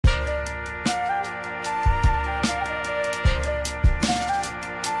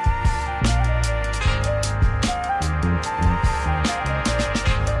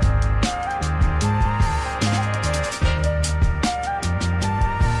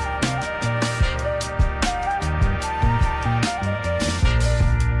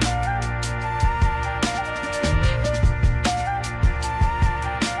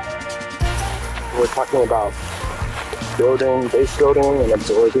talking about base building and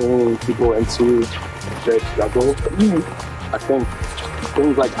absorbing people into their struggle, I think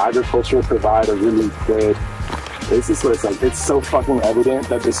things like agriculture provide a really good basis where it's like, it's so fucking evident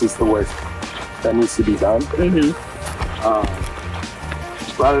that this is the work that needs to be done.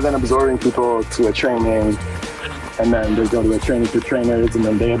 Rather than absorbing people to a training and then they go to a training for trainers and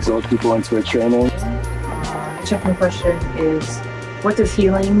then they absorb people into a training. The second question is, what does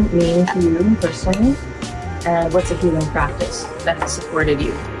healing mean to you personally? And what's a healing practice that has supported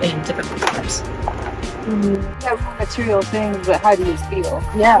you in difficult times? Yeah, material things, but how do you feel?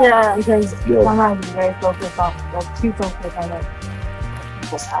 Yeah. Because sometimes you're very focused on, like, too focused on what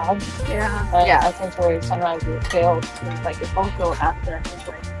people have. Yeah, essentially, sometimes you fail. It's like, it won't go after. It's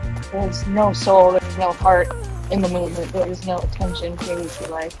like, there's no soul, there's no heart in the movement, there's no attention paid to,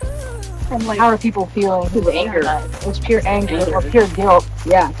 like, and like, how are people feeling? It's anger. It's pure anger or pure guilt.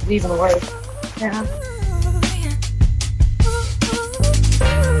 Yeah, it's even worse. Yeah.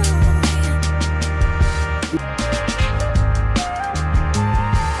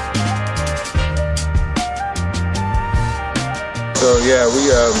 So yeah, we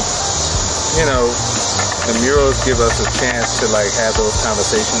you know, the murals give us a chance to like have those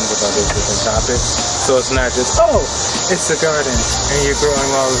conversations about those different topics. So it's not just, oh, it's a garden and you're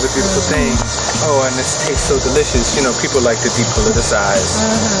growing all of the beautiful things. Oh, and this tastes so delicious. You know, people like to depoliticize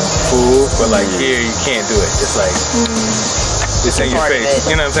food, but like here you can't do it. It's like it's in your face.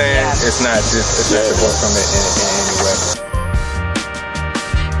 You know what I'm saying? Yeah. It's not just accessible from it in any way.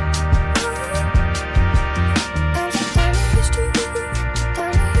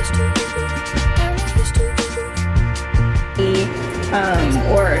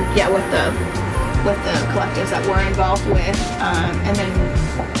 with the collectives that we're involved with, and then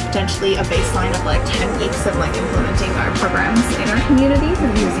potentially a baseline of like 10 weeks of like implementing our programs in our communities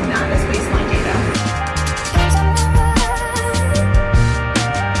and using that as baseline data.